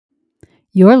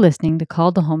You're listening to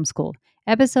Called to Homeschool,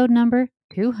 episode number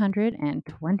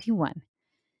 221.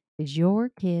 Is your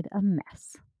kid a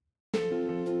mess?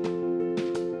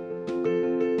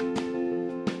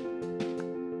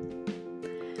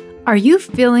 Are you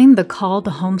feeling the call to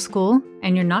homeschool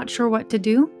and you're not sure what to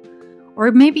do?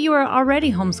 Or maybe you are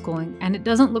already homeschooling and it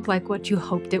doesn't look like what you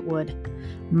hoped it would.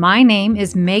 My name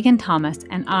is Megan Thomas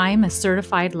and I'm a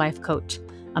certified life coach,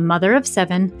 a mother of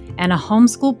 7, and a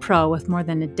homeschool pro with more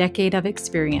than a decade of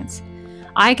experience.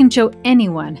 I can show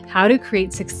anyone how to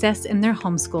create success in their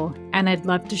homeschool, and I'd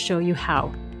love to show you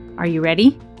how. Are you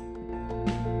ready?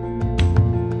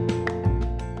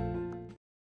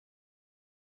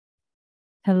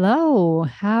 Hello,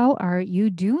 how are you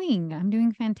doing? I'm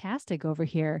doing fantastic over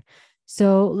here.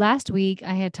 So last week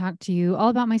I had talked to you all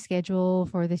about my schedule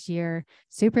for this year.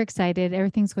 Super excited.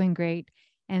 Everything's going great.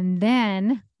 And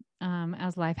then,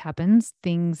 as life happens,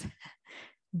 things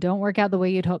don't work out the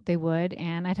way you'd hope they would.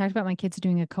 And I talked about my kids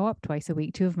doing a co-op twice a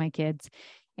week, 2 of my kids.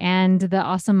 And the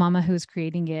awesome mama who's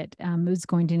creating it is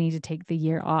going to need to take the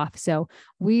year off. So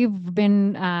we've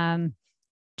been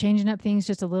changing up things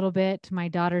just a little bit. My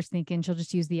daughter's thinking she'll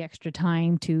just use the extra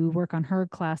time to work on her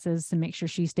classes to make sure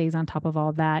she stays on top of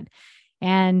all that.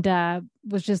 And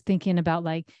was just thinking about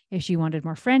like if she wanted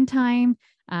more friend time.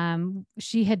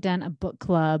 She had done a book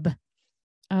club.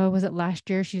 Was it last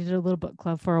year? She did a little book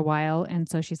club for a while. And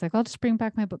so she's like, I'll just bring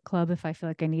back my book club if I feel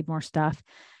like I need more stuff.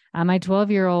 My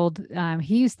 12-year-old,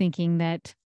 he was thinking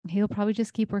that he'll probably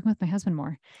just keep working with my husband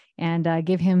more and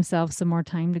give himself some more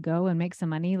time to go and make some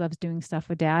money. He loves doing stuff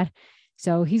with dad.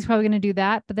 So he's probably going to do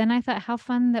that. But then I thought how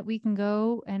fun that we can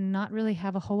go and not really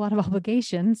have a whole lot of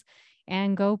obligations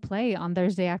and go play on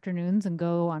Thursday afternoons and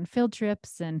go on field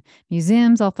trips and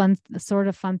museums, all fun, sort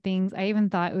of fun things. I even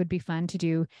thought it would be fun to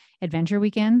do adventure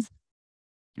weekends.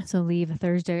 So leave a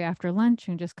Thursday after lunch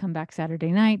and just come back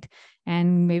Saturday night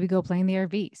and maybe go play in the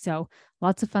RV. So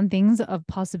lots of fun things of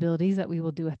possibilities that we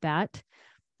will do with that.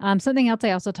 Something else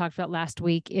I also talked about last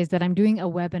week is that I'm doing a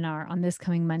webinar on this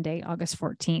coming Monday, August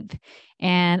 14th.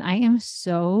 And I am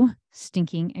so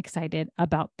stinking excited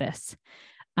about this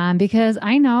because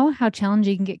I know how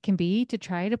challenging it can be to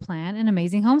try to plan an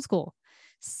amazing homeschool.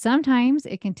 Sometimes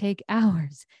it can take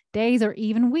hours, days, or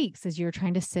even weeks as you're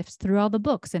trying to sift through all the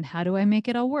books and how do I make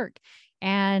it all work?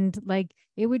 And like,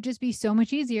 it would just be so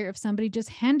much easier if somebody just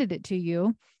handed it to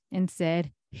you and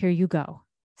said, here you go.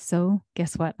 So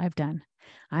guess what I've done?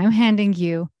 I'm handing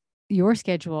you your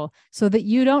schedule so that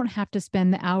you don't have to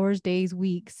spend the hours, days,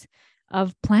 weeks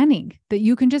of planning, that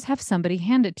you can just have somebody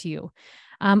hand it to you.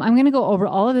 I'm going to go over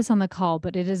all of this on the call,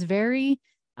 but it is very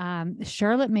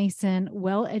Charlotte Mason,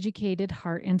 well-educated,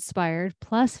 heart-inspired,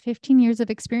 plus 15 years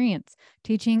of experience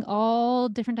teaching all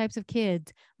different types of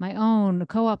kids, my own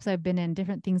co-ops I've been in,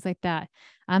 different things like that.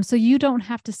 So you don't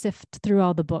have to sift through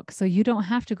all the books. So you don't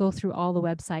have to go through all the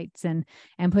websites and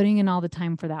putting in all the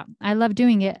time for that. I love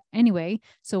doing it anyway.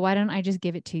 So why don't I just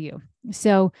give it to you?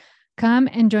 So come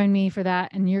and join me for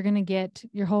that. And you're going to get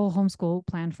your whole homeschool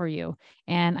plan for you.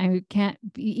 And I can't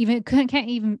even,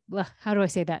 how do I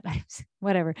say that?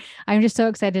 Whatever. I'm just so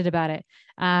excited about it.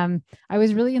 I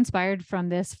was really inspired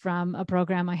from a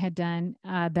program I had done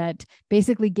that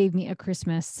basically gave me a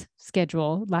Christmas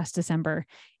schedule last December.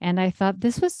 And I thought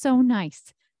this was so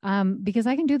nice. Because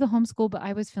I can do the homeschool, but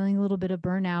I was feeling a little bit of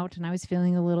burnout and I was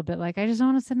feeling a little bit like, I just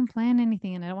don't want to sit and plan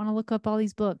anything. And I don't want to look up all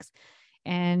these books.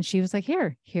 And she was like,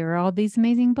 here are all these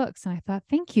amazing books. And I thought,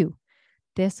 thank you.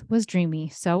 This was dreamy.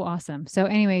 So awesome. So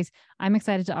anyways, I'm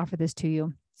excited to offer this to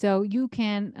you. So you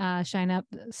can sign up.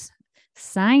 It's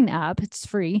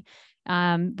free.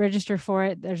 Register for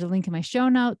it. There's a link in my show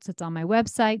notes. It's on my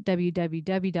website,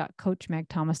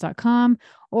 www.coachmegthomas.com,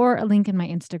 or a link in my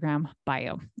Instagram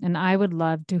bio. And I would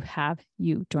love to have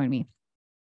you join me.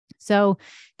 So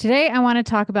today I want to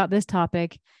talk about this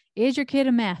topic. Is your kid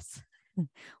a mess?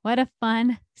 What a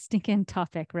fun, stinking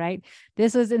topic, right?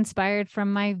 This was inspired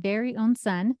from my very own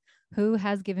son, who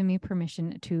has given me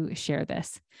permission to share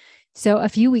this. So a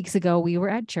few weeks ago, we were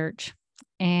at church,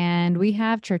 and we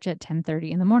have church at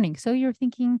 10:30 in the morning. So you're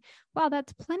thinking, wow,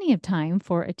 that's plenty of time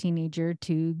for a teenager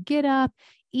to get up,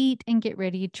 eat, and get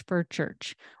ready for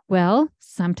church. Well,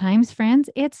 sometimes, friends,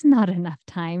 it's not enough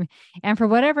time. And for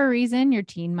whatever reason, your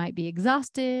teen might be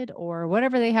exhausted or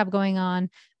whatever they have going on,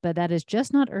 but that is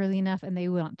just not early enough and they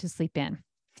want to sleep in.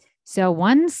 So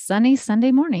one sunny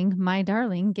Sunday morning, my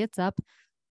darling gets up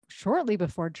shortly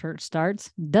before church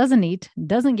starts, doesn't eat,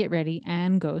 doesn't get ready,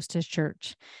 and goes to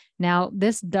church. Now,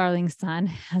 this darling son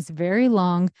has very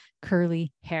long,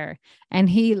 curly hair, and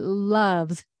he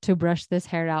loves to brush this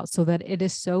hair out so that it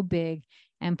is so big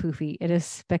and poofy. It is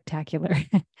spectacular.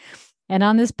 And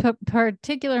on this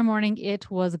particular morning, it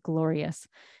was glorious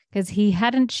because he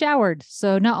hadn't showered.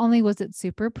 So not only was it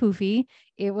super poofy,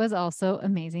 it was also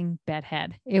amazing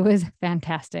bedhead. It was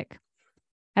fantastic.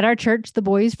 At our church, the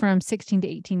boys from 16 to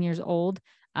 18 years old,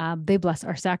 they bless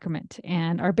our sacrament.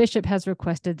 And our bishop has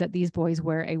requested that these boys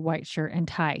wear a white shirt and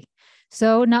tie.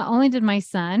 So not only did my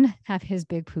son have his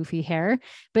big poofy hair,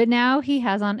 but now he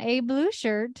has on a blue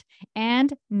shirt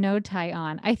and no tie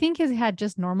on. I think he had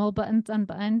just normal buttons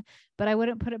unbuttoned, but I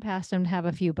wouldn't put it past him to have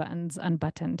a few buttons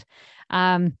unbuttoned.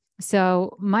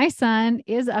 So my son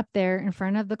is up there in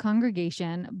front of the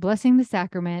congregation, blessing the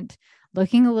sacrament,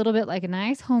 looking a little bit like a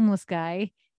nice homeless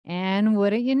guy. And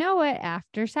wouldn't you know it,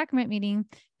 after sacrament meeting,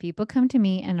 people come to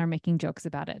me and are making jokes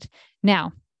about it.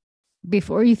 Now,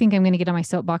 before you think I'm going to get on my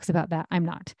soapbox about that, I'm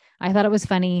not. I thought it was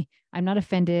funny. I'm not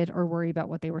offended or worried about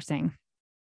what they were saying.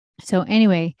 So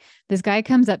anyway, this guy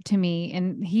comes up to me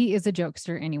and he is a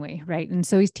jokester anyway, right? And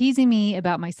so he's teasing me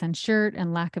about my son's shirt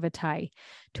and lack of a tie,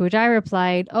 to which I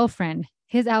replied, "Oh, friend,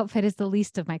 his outfit is the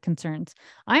least of my concerns.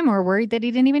 I'm more worried that he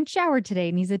didn't even shower today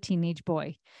and he's a teenage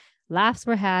boy." Laughs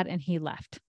were had and he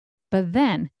left. But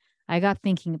then I got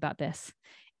thinking about this,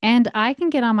 and I can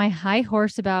get on my high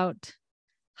horse about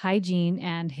hygiene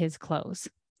and his clothes.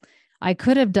 I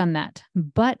could have done that,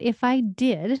 but if I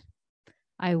did,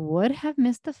 I would have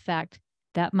missed the fact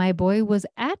that my boy was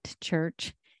at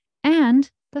church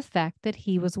and the fact that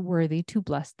he was worthy to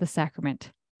bless the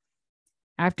sacrament.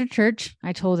 After church,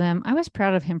 I told him I was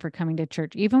proud of him for coming to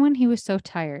church, even when he was so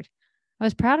tired. I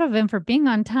was proud of him for being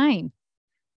on time.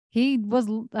 He was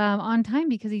on time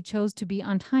because he chose to be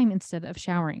on time instead of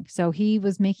showering. So he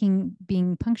was making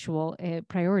being punctual a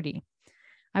priority.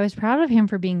 I was proud of him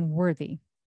for being worthy.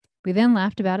 We then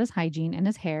laughed about his hygiene and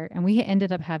his hair, and we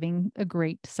ended up having a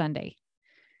great Sunday.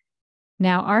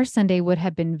 Now, our Sunday would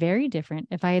have been very different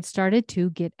if I had started to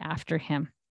get after him.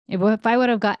 If I would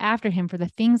have got after him for the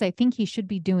things I think he should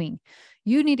be doing.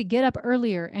 You need to get up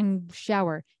earlier and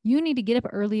shower. You need to get up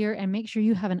earlier and make sure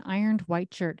you have an ironed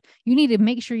white shirt. You need to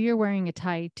make sure you're wearing a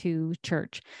tie to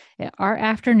church. Our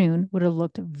afternoon would have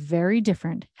looked very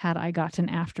different had I gotten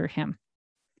after him.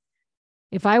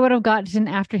 If I would have gotten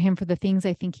after him for the things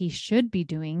I think he should be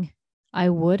doing, I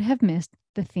would have missed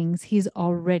the things he's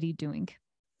already doing.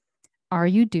 Are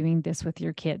you doing this with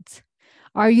your kids?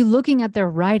 Are you looking at their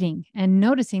writing and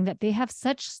noticing that they have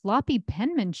such sloppy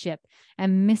penmanship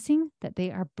and missing that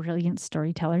they are brilliant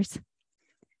storytellers?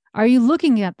 Are you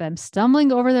looking at them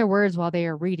stumbling over their words while they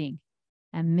are reading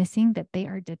and missing that they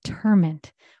are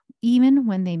determined even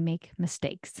when they make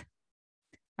mistakes?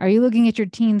 Are you looking at your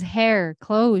teens' hair,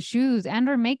 clothes, shoes, and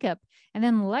or makeup and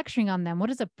then lecturing on them what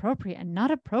is appropriate and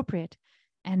not appropriate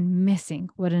and missing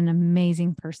what an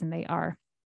amazing person they are?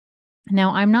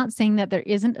 Now, I'm not saying that there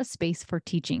isn't a space for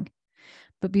teaching,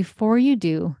 but before you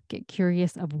do, get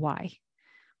curious of why.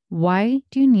 Why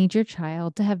do you need your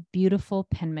child to have beautiful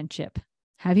penmanship?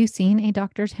 Have you seen a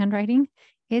doctor's handwriting?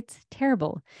 It's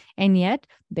terrible. And yet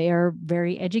they are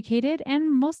very educated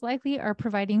and most likely are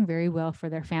providing very well for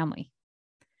their family.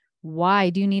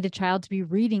 Why do you need a child to be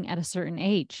reading at a certain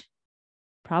age?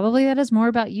 Probably that is more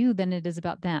about you than it is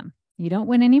about them. You don't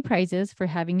win any prizes for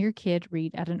having your kid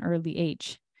read at an early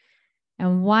age.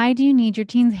 And why do you need your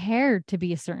teen's hair to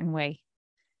be a certain way?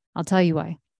 I'll tell you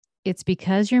why. It's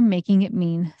because you're making it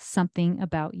mean something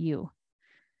about you.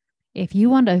 If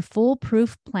you want a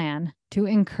foolproof plan to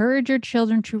encourage your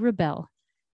children to rebel,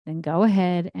 then go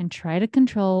ahead and try to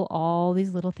control all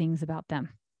these little things about them.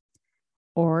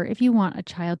 Or if you want a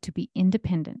child to be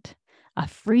independent, a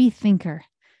free thinker,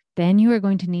 then you are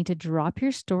going to need to drop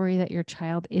your story that your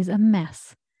child is a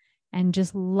mess and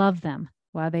just love them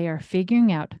while they are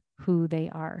figuring out who they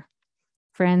are.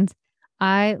 Friends,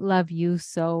 I love you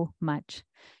so much.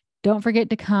 Don't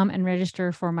forget to come and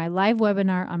register for my live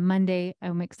webinar on Monday.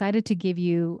 I'm excited to give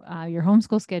you your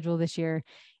homeschool schedule this year,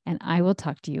 and I will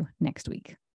talk to you next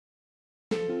week.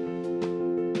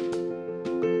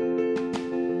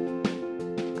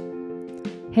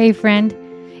 Hey, friend,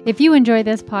 if you enjoy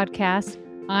this podcast,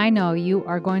 I know you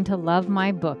are going to love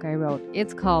my book I wrote.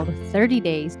 It's called 30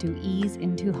 Days to Ease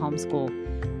into Homeschool.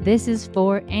 This is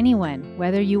for anyone,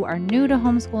 whether you are new to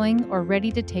homeschooling or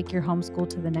ready to take your homeschool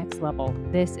to the next level.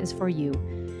 This is for you.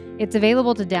 It's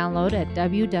available to download at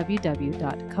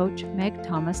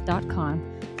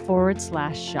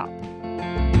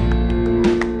www.coachmegthomas.com/shop.